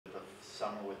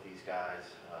summer with these guys.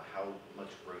 How much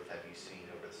growth have you seen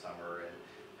over the summer, and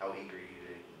how eager are you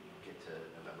to get to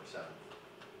November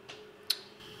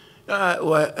 7th?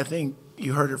 Well, I think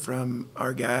you heard it from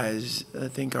our guys. I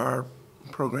think our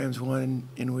program's one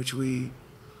in which we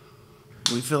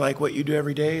feel like what you do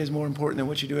every day is more important than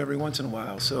what you do every once in a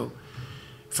while. So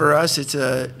for us, it's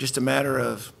just a matter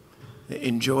of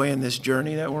enjoying this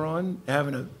journey that we're on,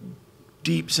 having a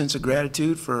deep sense of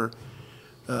gratitude for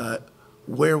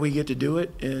where we get to do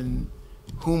it and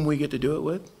whom we get to do it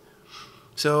with.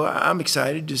 So I'm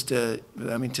excited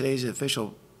today's the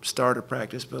official start of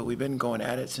practice, but we've been going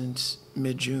at it since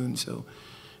mid-June. So,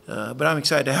 but I'm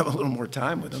excited to have a little more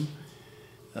time with them.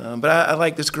 But I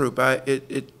like this group.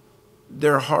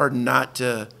 They're hard not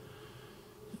to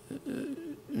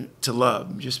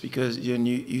love, just because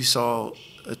you saw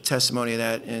a testimony of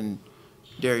that in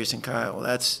Darius and Kyle.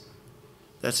 That's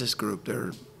this group.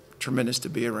 They're tremendous to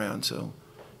be around. So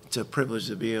it's a privilege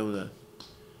to be able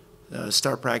to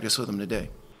start practice with them today.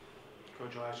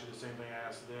 Coach, I'll ask you the same thing I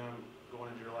asked them going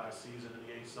into your last season in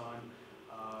the A-Sun.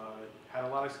 Had a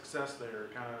lot of success there.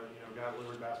 Kind of got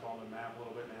Liberty basketball on the map a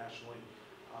little bit nationally.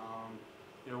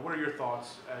 What are your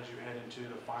thoughts as you head into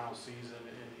the final season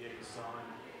in the A-Sun,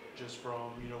 just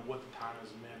from what the time has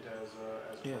meant as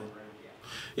a program?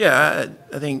 Yeah,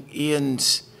 I think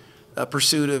Ian's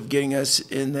pursuit of getting us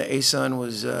in the A-Sun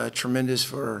was tremendous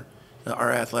for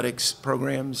our athletics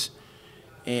programs,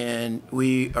 and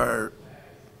we are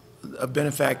a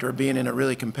benefactor of being in a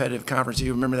really competitive conference.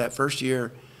 You remember that first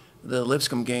year, the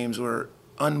Lipscomb games were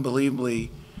unbelievably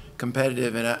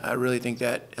competitive, and I really think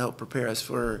that helped prepare us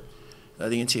for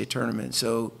the NCAA tournament.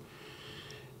 So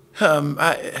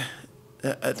I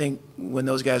think when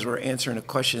those guys were answering a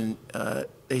question,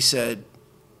 they said,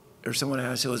 or someone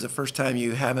asked, it was the first time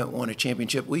you haven't won a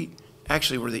championship. We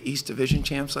actually were the East Division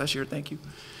champs last year, thank you.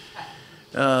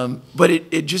 But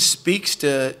it just speaks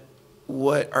to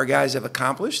what our guys have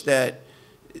accomplished,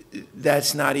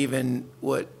 that's not even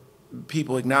what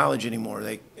people acknowledge anymore.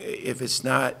 If it's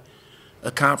not a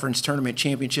conference tournament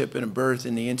championship and a berth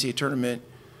in the NCAA tournament,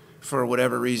 for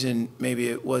whatever reason, maybe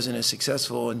it wasn't as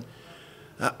successful. And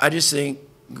I think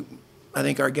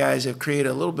our guys have created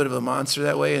a little bit of a monster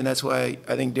that way, and that's why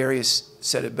I think Darius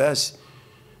said it best.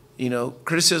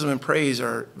 Criticism and praise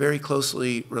are very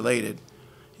closely related,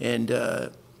 and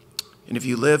if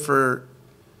you live for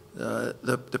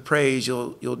the praise,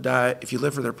 you'll die. If you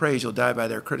live for their praise, you'll die by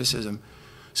their criticism.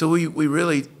 So we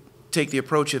really take the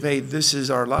approach of, hey, this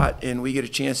is our lot, and we get a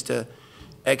chance to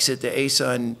exit the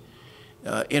A-Sun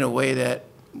in a way that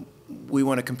we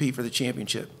want to compete for the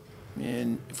championship.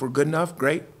 And if we're good enough,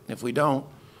 great. If we don't,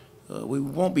 we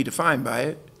won't be defined by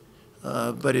it,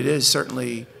 but it is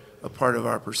certainly a part of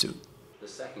our pursuit. The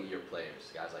second-year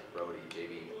players, guys like Brody,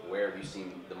 JB, where have you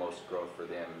seen the most growth for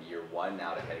them year one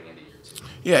now to heading into year two?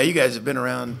 Yeah, you guys have been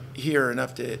around here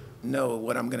enough to know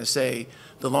what I'm going to say.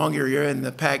 The longer you're in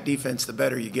the pack defense, the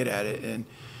better you get at it, and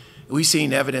we've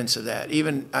seen evidence of that.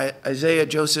 Even Isaiah,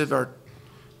 Joseph,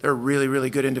 they're really,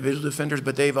 really good individual defenders,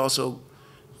 but they've also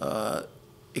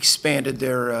expanded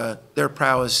their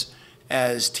prowess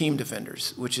as team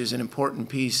defenders, which is an important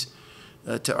piece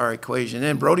to our equation.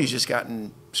 And Brody's just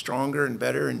gotten stronger and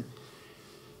better, and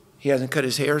he hasn't cut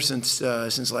his hair since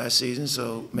last season,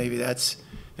 so maybe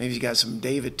he's got some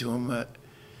David to him.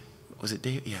 Was it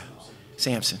David? Yeah,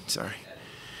 Samson. Sorry.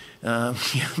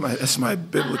 That's my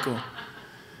biblical.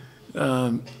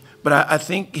 But I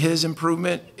think his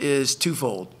improvement is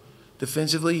twofold.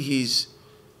 Defensively, he's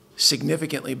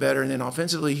significantly better, and then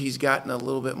offensively, he's gotten a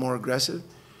little bit more aggressive.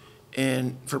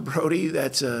 And for Brody,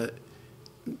 that's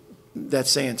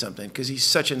saying something, because he's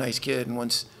such a nice kid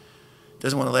and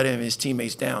doesn't want to let his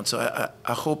teammates down. So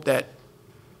I hope that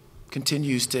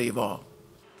continues to evolve.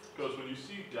 Because when you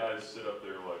see guys sit up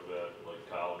there like that, like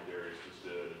Kyle and Darius just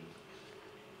did, and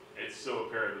it's so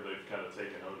apparent that they've kind of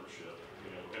taken ownership,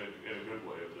 in a good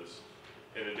way of this.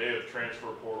 In a day of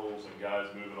transfer portals and guys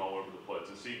moving all over the place,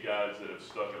 to see guys that have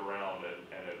stuck it around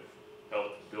and have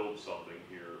helped build something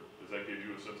here, does that give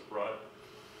you a sense of pride?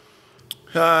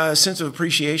 A sense of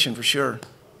appreciation for sure.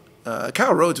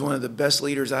 Kyle Rhodes, one of the best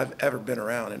leaders I've ever been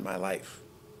around in my life.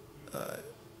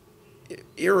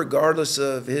 Irregardless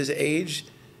of his age,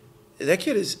 that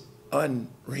kid is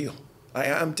unreal.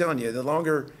 I'm telling you, the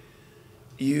longer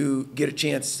you get a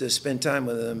chance to spend time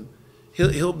with him,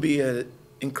 he'll be an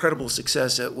incredible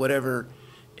success at whatever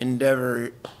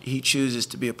endeavor he chooses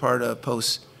to be a part of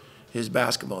post his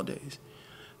basketball days.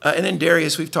 And then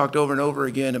Darius, we've talked over and over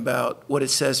again about what it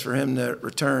says for him to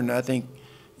return. I think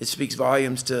it speaks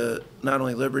volumes to not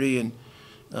only Liberty and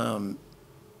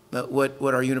what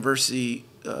our university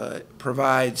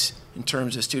provides in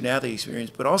terms of student-athlete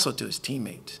experience, but also to his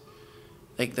teammates.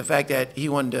 Like the fact that he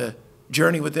wanted to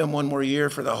journey with them one more year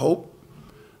for the hope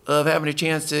of having a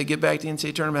chance to get back to the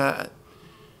NCAA tournament,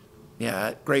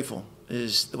 yeah, grateful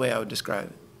is the way I would describe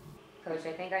it. Coach,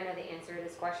 I think I know the answer to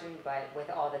this question, but with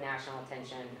all the national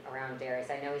attention around Darius,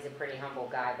 I know he's a pretty humble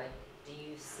guy, but do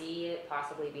you see it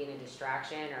possibly being a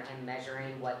distraction or him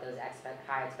measuring what those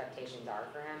high expectations are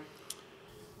for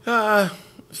him?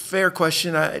 Fair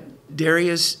question.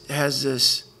 Darius has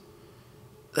this,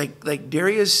 like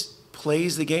Darius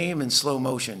plays the game in slow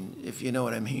motion, if you know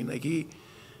what I mean. Like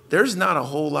there's not a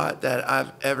whole lot that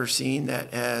I've ever seen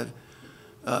that have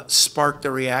sparked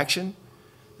a reaction.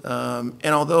 And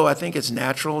although I think it's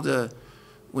natural to,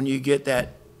 when you get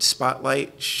that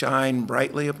spotlight shine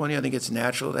brightly upon you, I think it's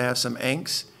natural to have some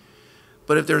angst.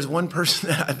 But if there's one person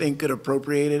that I think could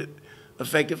appropriate it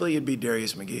effectively, it'd be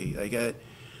Darius McKay. Like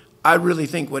I really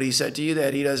think what he said to you,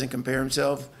 that he doesn't compare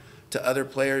himself to other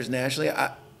players nationally,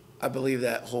 I believe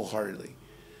that wholeheartedly.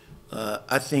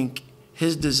 I think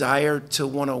his desire to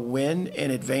want to win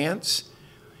and advance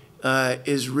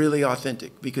is really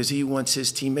authentic, because he wants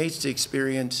his teammates to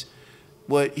experience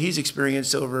what he's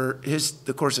experienced over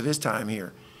the course of his time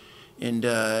here. And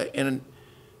I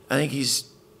think he's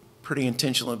pretty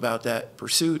intentional about that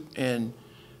pursuit, and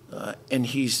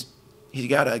he's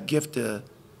got a gift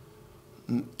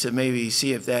to maybe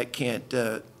see if that can't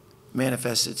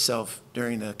manifest itself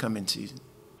during the coming season.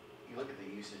 You look at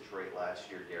the usage rate last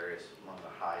year, Darius, among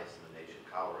the highest in the nation.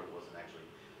 Colorado wasn't actually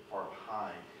far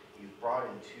behind. You've brought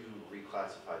in two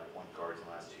reclassified point guards in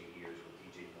the last 2 years with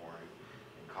DJ Moore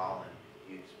and Colin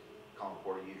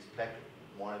Porter. You expect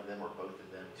one of them or both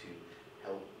of them to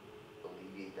help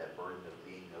alleviate that burden of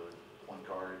being a point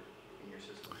guard in your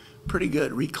system? Pretty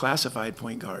good. Reclassified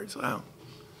point guards. Wow.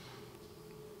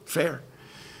 Fair.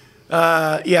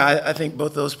 Yeah, I think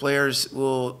both those players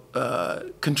will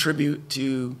contribute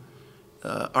to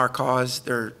our cause.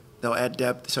 They'll add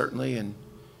depth, certainly, and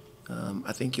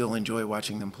I think you'll enjoy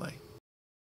watching them play.